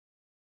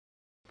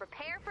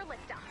Prepare for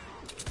liftoff.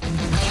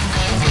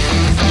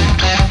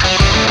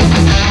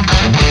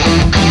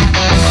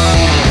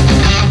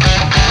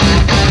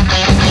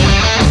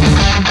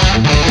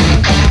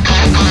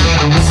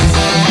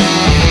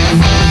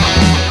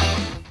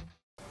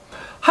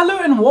 Hello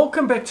and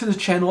welcome back to the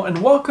channel,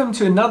 and welcome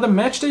to another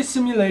matchday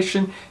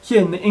simulation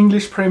here in the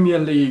English Premier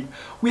League.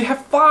 We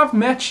have 5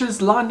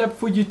 matches lined up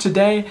for you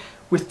today,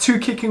 with 2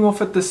 kicking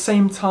off at the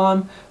same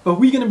time, but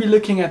we're going to be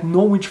looking at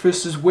Norwich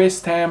versus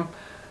West Ham.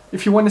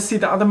 If you want to see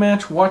the other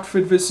match,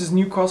 Watford versus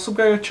Newcastle,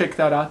 go check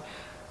that out.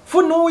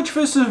 For Norwich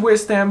versus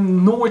West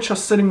Ham, Norwich are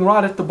sitting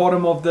right at the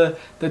bottom of the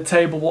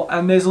table,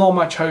 and there's not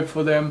much hope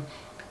for them.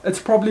 It's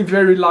probably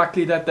very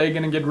likely that they're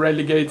going to get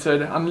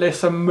relegated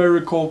unless a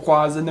miracle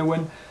occurs and they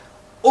win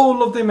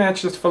all of their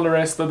matches for the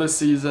rest of the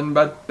season,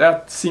 but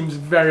that seems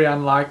very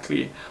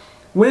unlikely.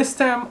 West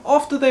Ham,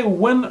 after they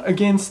win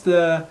against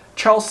the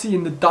Chelsea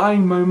in the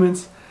dying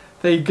moments,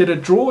 they get a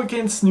draw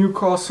against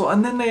Newcastle,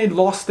 and then they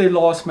lost their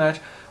last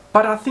match.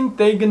 But I think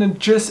they're going to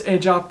just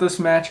edge out this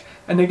match,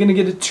 and they're going to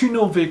get a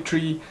 2-0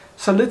 victory.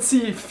 So let's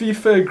see if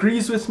FIFA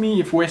agrees with me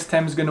if West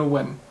Ham's going to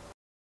win.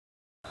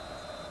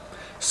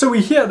 So we're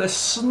here at the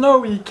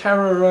snowy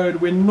Carrow Road,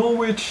 where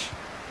Norwich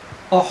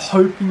are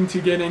hoping to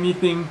get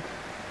anything,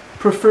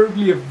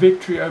 preferably a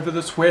victory over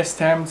this West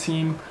Ham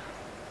team.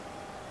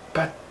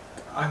 But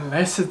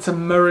unless it's a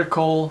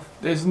miracle,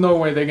 there's no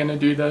way they're going to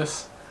do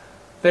this.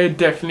 They're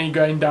definitely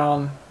going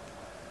down.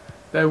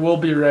 They will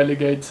be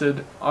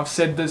relegated. I've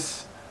said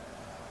this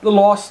the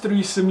last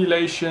 3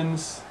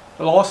 simulations,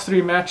 the last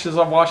 3 matches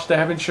I've watched, they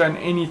haven't shown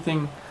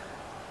anything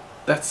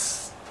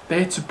that's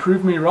there to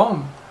prove me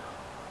wrong.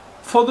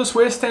 For this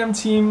West Ham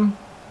team,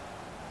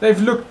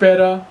 they've looked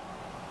better.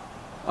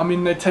 I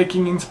mean, they're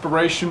taking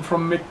inspiration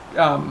from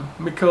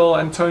Mikel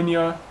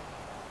Antonio.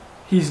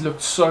 He's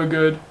looked so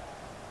good.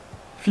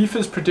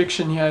 FIFA's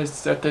prediction here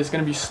is that there's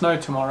going to be snow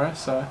tomorrow,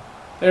 so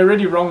they're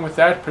already wrong with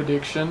that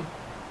prediction.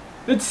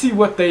 Let's see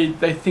what they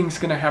think is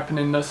going to happen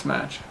in this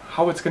match,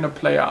 how it's going to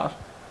play out.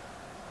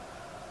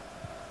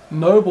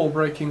 No ball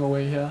breaking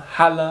away here.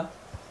 Haller.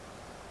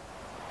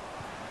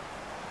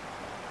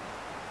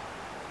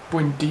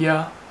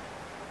 Buendia.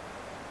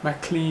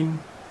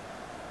 McLean.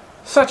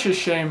 Such a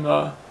shame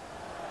though.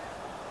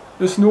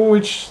 This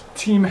Norwich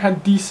team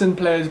had decent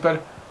players,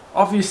 but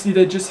obviously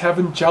they just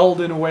haven't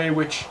gelled in a way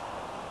which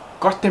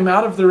got them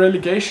out of the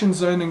relegation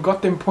zone and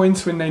got them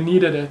points when they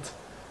needed it.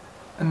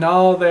 And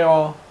now they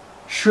are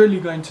surely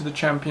going to the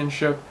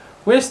championship.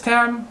 West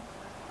Ham,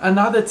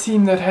 another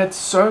team that had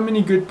so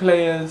many good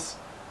players.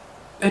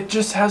 It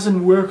just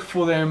hasn't worked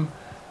for them,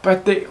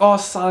 but there are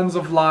signs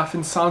of life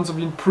and signs of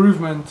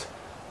improvement.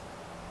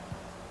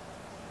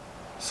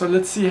 So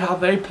let's see how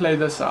they play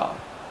this out.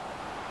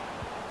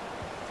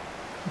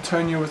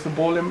 Antonio with the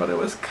ball in, but it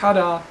was cut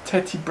out.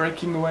 Teti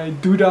breaking away.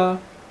 Duda.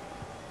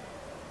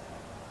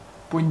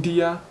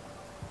 Buendia.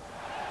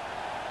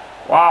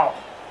 Wow.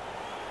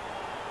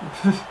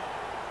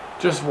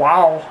 Just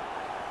wow.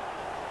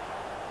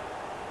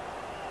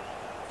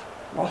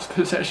 Lost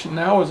possession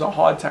now was a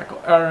hard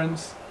tackle.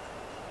 Aarons.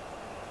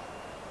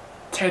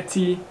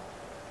 Teti.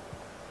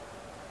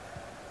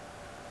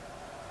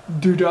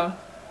 Duda.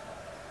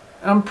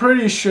 I'm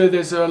pretty sure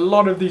there's a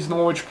lot of these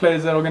Norwich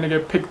players that are going to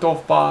get picked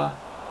off by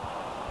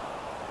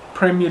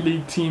Premier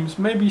League teams.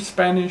 Maybe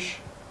Spanish.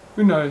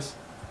 Who knows?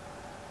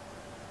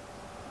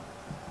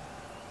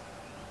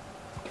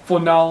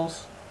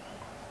 Fornals.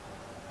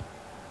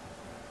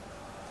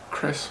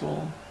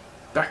 Cresswell.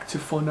 Back to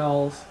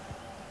Fornals.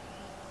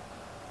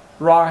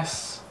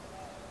 Rice.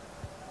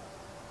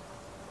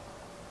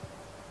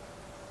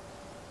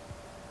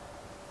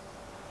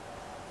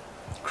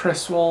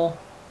 Cresswell.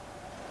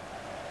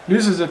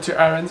 Loses it to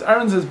Aarons.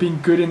 Aarons has been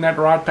good in that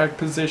right back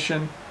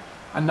position.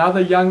 Another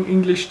young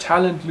English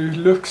talent who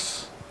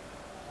looks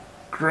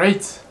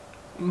great.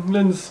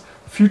 England's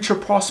future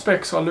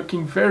prospects are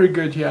looking very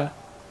good here.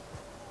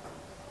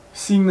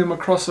 Seeing them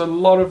across a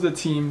lot of the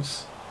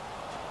teams.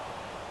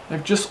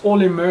 They've just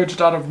all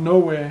emerged out of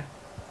nowhere.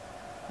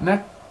 And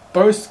that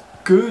boasts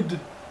good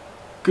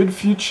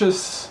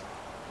futures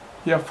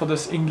here for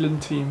this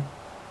England team.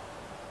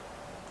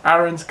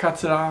 Aarons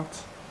cuts it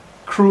out.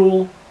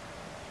 Cruel.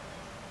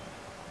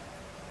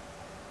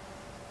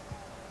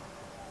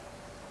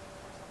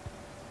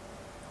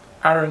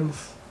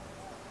 Aarons.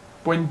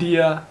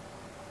 Buendia.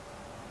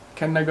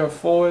 Can they go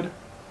forward?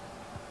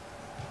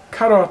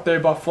 Cut out there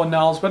by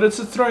Fornals, but it's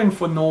a throw-in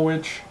for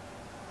Norwich.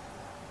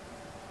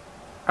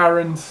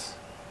 Aarons.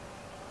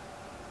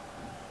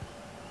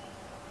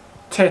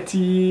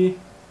 Teti.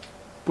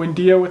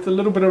 Buendia with a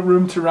little bit of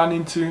room to run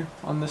into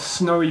on the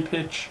snowy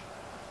pitch.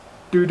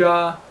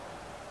 Duda.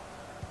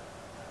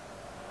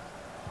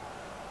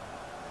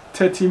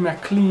 Teti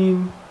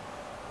McLean.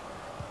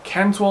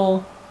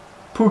 Cantwell.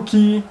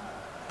 Pukki.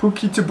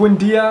 Pukki to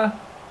Buendia.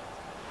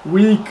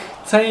 Weak,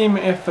 tame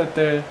effort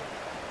there.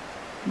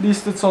 At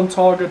least it's on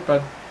target,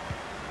 but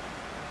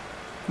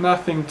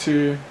nothing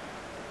to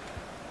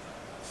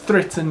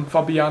threaten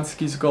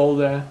Fabianski's goal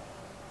there.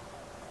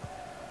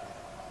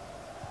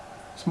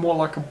 It's more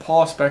like a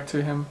pass back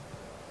to him.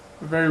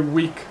 A very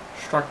weak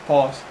struck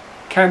pass.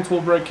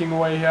 Cantwell breaking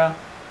away here.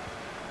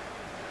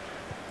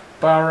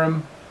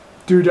 Barham.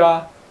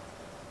 Duda.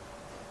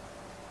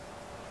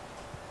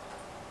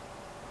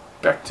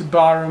 Back to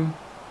Barham.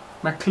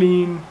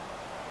 McLean.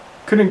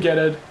 Couldn't get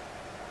it.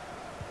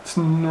 It's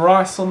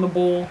Rice on the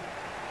ball.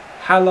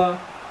 Haller.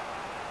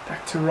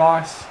 Back to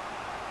Rice.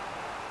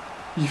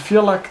 You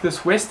feel like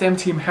this West Ham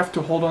team have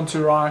to hold on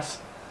to Rice.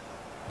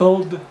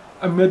 Build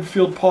a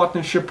midfield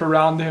partnership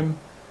around him.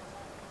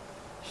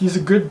 He's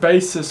a good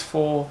basis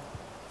for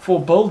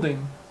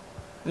building.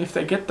 If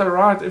they get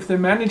if the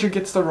manager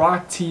gets the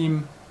right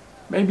team,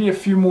 maybe a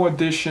few more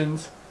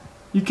additions,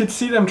 you could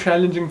see them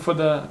challenging for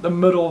the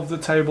middle of the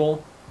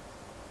table.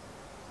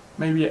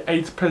 Maybe an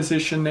 8th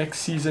position next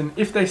season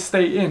if they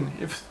stay in.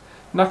 If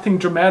nothing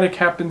dramatic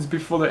happens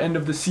before the end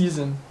of the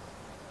season.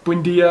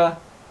 Buendia,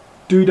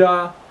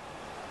 Duda.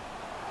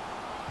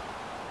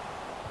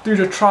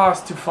 Duda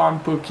tries to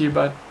find Buki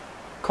but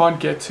can't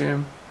get to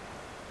him.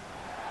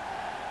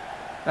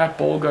 That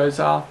ball goes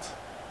out.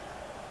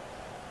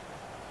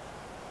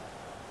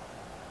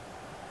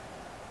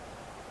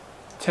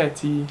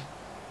 Teti.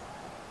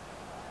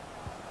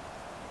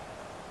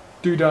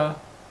 Duda.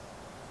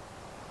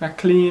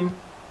 McLean.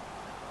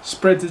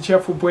 Spreads it here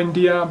for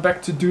Buendia.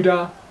 Back to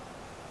Duda.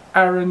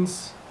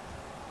 Aarons.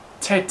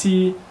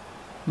 Teti.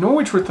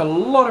 Norwich with a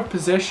lot of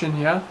possession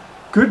here.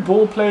 Good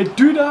ball play.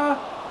 Duda.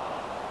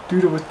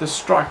 Duda with the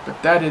strike,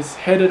 but that is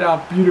headed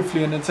out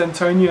beautifully, and it's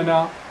Antonio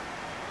now.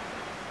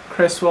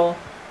 Cresswell.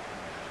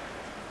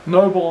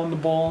 Noble on the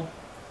ball.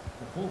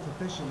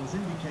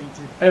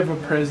 Ever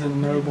present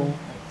Noble.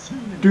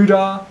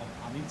 Duda.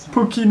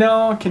 Pukki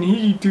now. Can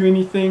he do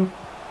anything?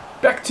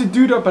 Back to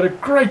Duda, but a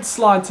great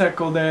slide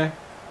tackle there.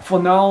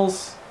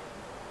 Fornals.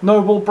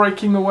 Noble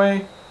breaking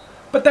away.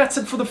 But that's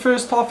it for the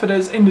first half. It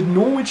has ended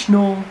Norwich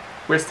 0,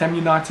 West Ham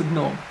United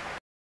 0.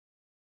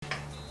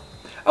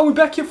 And we're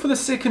back here for the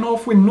second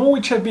half where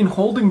Norwich have been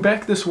holding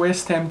back this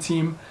West Ham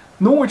team.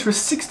 Norwich was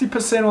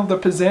 60% of the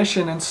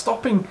possession and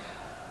stopping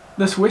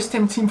this West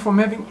Ham team from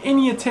having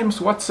any attempts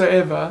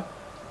whatsoever.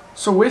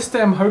 So West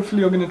Ham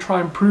hopefully are going to try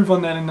and improve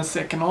on that in the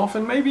second half,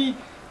 and maybe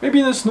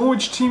this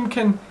Norwich team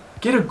can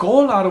get a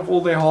goal out of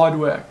all their hard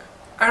work.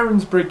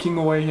 Aaron's breaking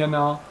away here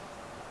now.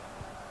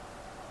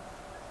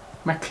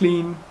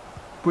 McLean,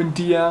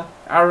 Buendia,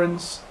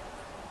 Aarons.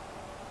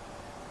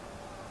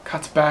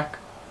 Cuts back.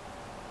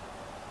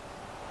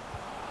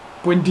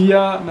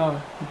 Buendia,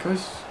 no, he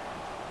goes.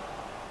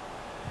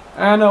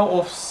 And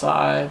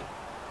offside.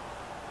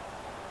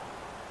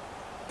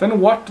 Don't know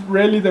what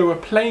really they were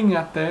playing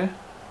at there.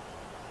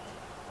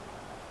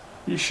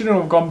 He shouldn't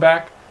have gone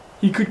back.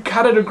 He could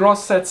cut it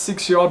across that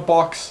 6-yard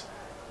box.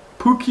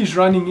 Pukki's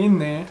running in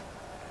there.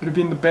 Would have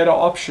been the better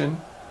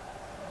option.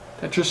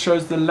 That just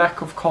shows the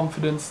lack of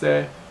confidence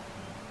there.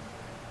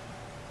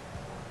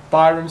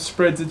 Byram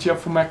spreads it here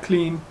for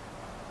McLean.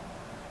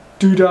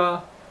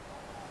 Duda.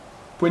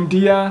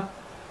 Buendia.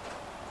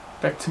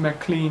 Back to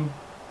McLean.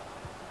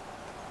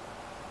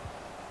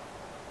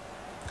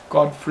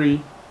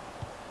 Godfrey.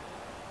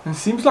 And it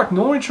seems like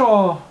Norwich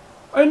are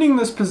owning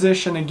this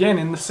possession again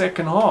in the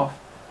second half.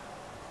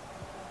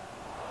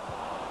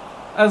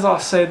 As I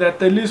say that,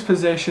 they lose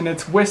possession.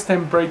 It's West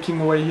Ham breaking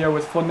away here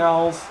with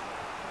Fornals.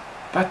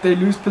 But they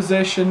lose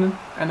possession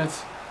and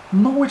it's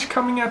Norwich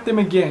coming at them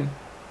again.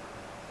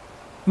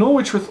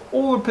 Norwich with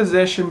all the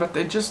possession, but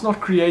they're just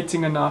not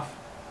creating enough.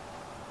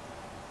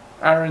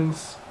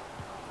 Aarons.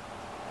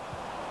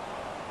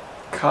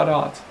 Cut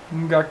out.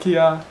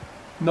 Ngakia.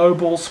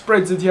 Noble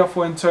spreads it here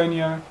for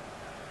Antonio.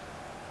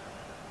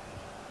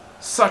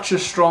 Such a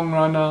strong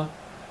runner.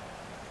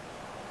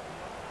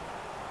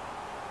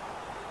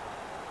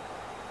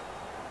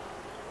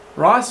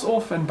 Rice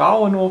off and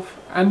Bowen off.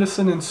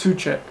 Anderson and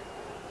Souček.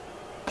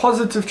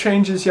 Positive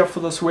changes here for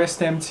this West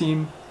Ham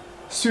team.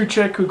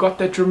 Souček, who got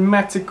that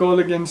dramatic goal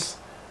against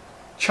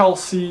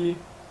Chelsea,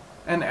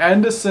 and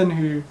Anderson,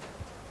 who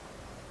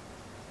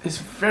is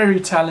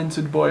very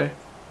talented boy.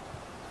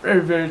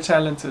 Very, very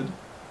talented.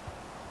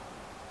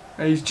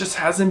 He just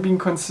hasn't been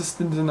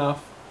consistent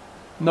enough.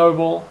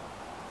 Noble.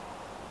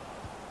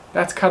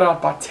 That's cut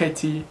out by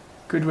Teti.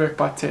 Good work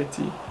by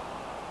Teti.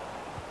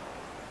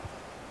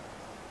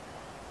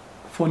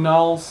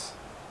 Fornals.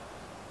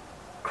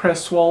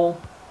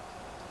 Cresswell.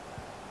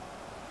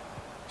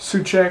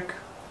 Souček.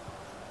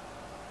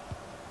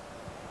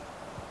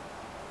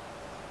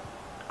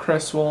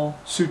 Cresswell.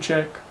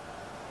 Souček.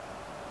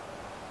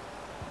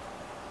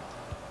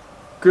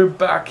 Good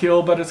back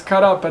heel, but it's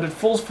cut out, but it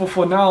falls for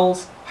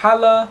Fornals.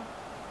 Haller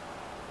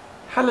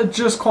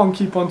just can't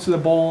keep onto the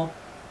ball.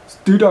 It's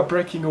Duda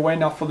breaking away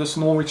now for this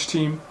Norwich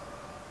team.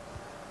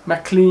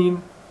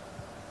 McLean.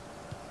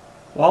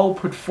 Well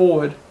put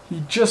forward.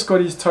 He just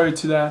got his toe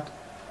to that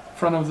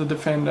front of the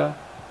defender.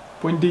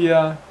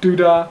 Buendia,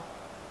 Duda,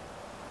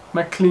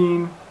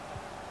 McLean,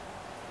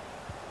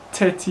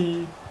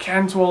 Teti,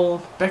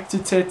 Cantwell, back to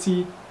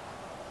Teti,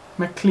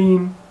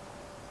 McLean,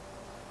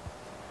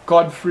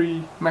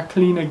 Godfrey,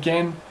 McLean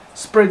again.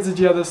 Spreads it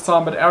here this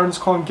time, but Aarons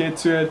can't get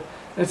to it.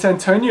 It's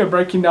Antonio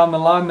breaking down the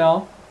line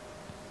now.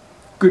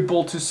 Good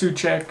ball to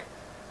Souček.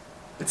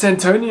 It's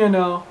Antonio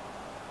now.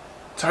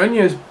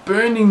 Antonio's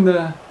burning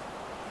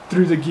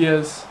through the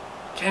gears.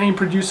 Can he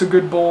produce a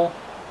good ball?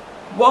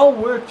 Well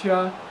worked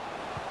here.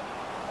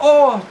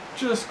 Oh,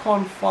 just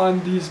can't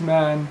find these,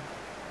 man.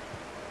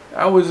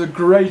 That was a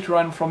great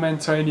run from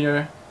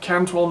Antonio.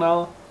 Cantwell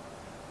now.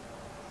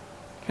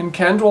 Can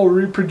Cantwell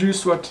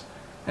reproduce what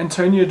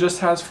Antonio just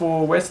has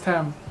for West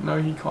Ham?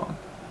 No, he can't.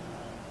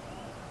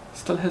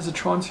 Still has a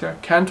chance here.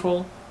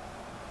 Cantwell.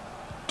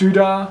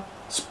 Duda.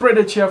 Spread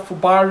it here for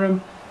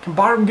Byram. Can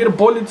Byram get a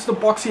ball into the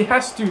box? He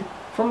has to.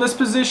 From this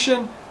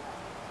position.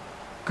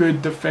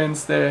 Good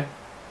defense there.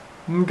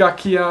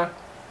 Ngakia.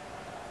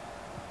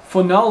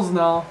 Fornals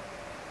now.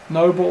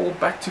 No ball.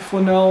 Back to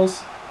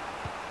Fornals.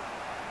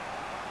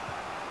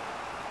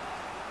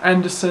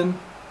 Anderson.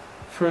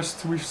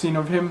 First we've seen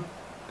of him.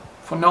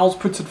 Fornals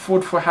puts it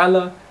forward for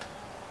Haller.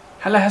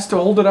 Haller has to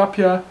hold it up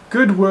here.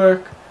 Good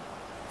work.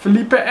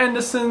 Felipe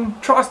Anderson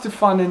tries to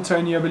find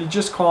Antonio, but he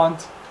just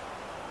can't.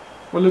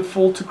 Will it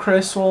fall to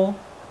Cresswell?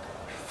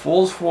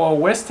 Falls for a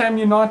West Ham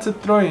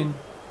United throw-in.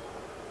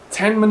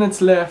 10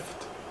 minutes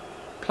left,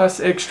 plus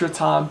extra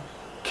time.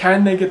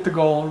 Can they get the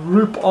goal?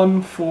 Roop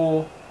on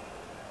for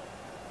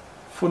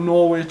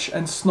Norwich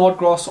and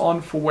Snodgrass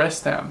on for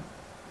West Ham.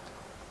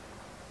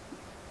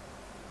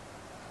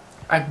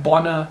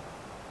 Bonner.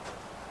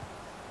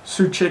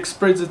 Souček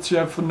spreads it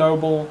here for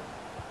Noble.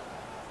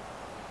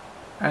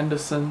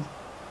 Anderson.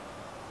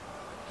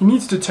 He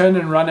needs to turn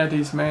and run at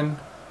his men.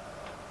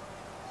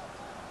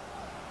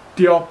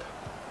 Diop.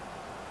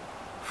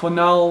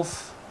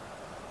 Fornals.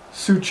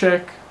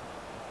 Souček.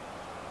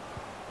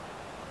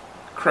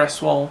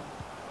 Cresswell.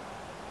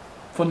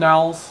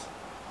 Fornals.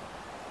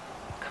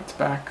 Cuts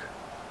back.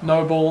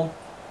 Noble.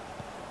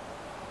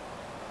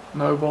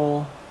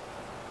 Noble.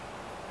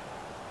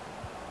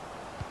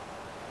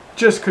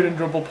 Just couldn't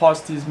dribble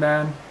past his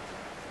man.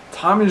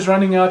 Time is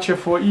running out here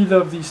for either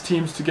of these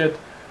teams to get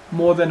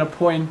more than a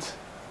point.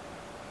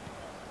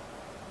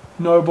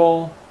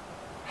 Noble.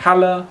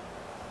 Haller.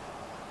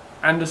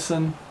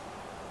 Anderson.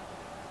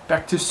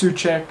 Back to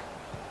Souček.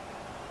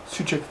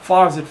 Souček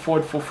fires it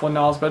forward for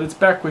Fornals, but it's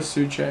back with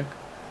Souček.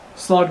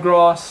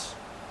 Snodgrass.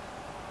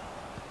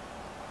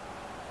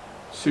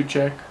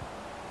 Souček.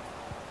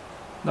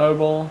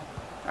 Noble.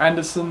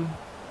 Anderson.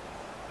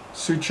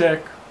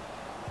 Souček.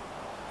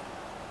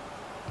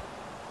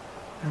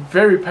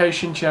 Very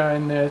patient here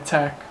in the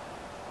attack.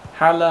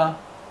 Haller.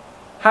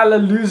 Haller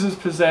loses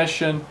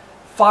possession.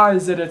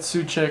 Fires it at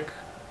Souček.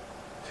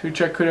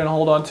 Souček couldn't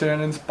hold on to it,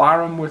 and it's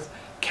Byram with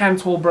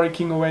Cantwell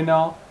breaking away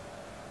now.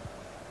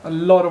 A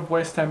lot of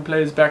West Ham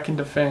players back in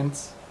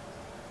defence.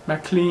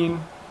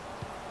 McLean.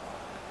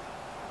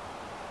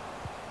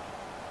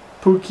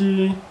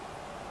 Pookie.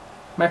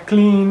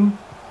 McLean.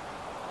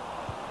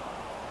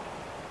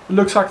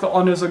 Looks like the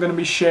honours are going to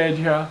be shared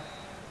here.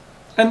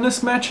 And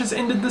this match has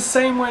ended the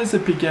same way as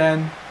it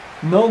began.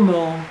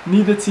 0-0.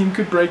 Neither team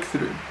could break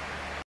through.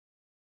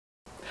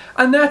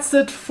 And that's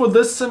it for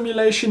this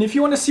simulation. If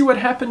you want to see what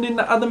happened in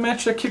the other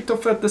match that kicked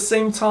off at the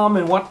same time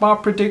and what my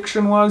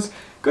prediction was,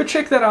 go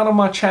check that out on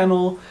my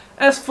channel.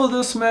 As for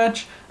this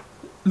match,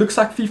 looks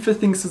like FIFA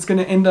thinks it's going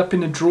to end up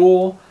in a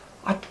draw.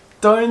 I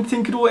don't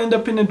think it will end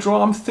up in a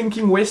draw. I'm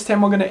thinking West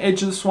Ham are going to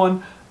edge this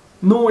one.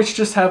 Norwich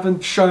just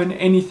haven't shown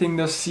anything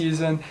this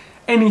season.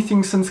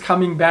 Anything since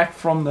coming back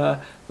from the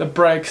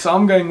break. So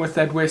I'm going with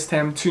that West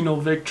Ham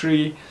 2-0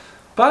 victory.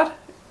 But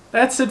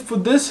that's it for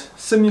this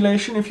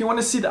simulation. If you want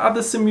to see the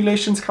other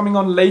simulations coming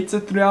on later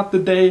throughout the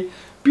day,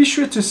 be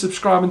sure to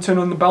subscribe and turn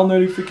on the bell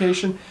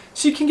notification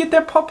so you can get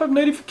that pop-up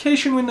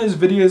notification when those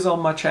videos are on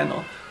my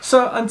channel.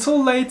 So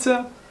until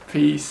later,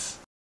 peace.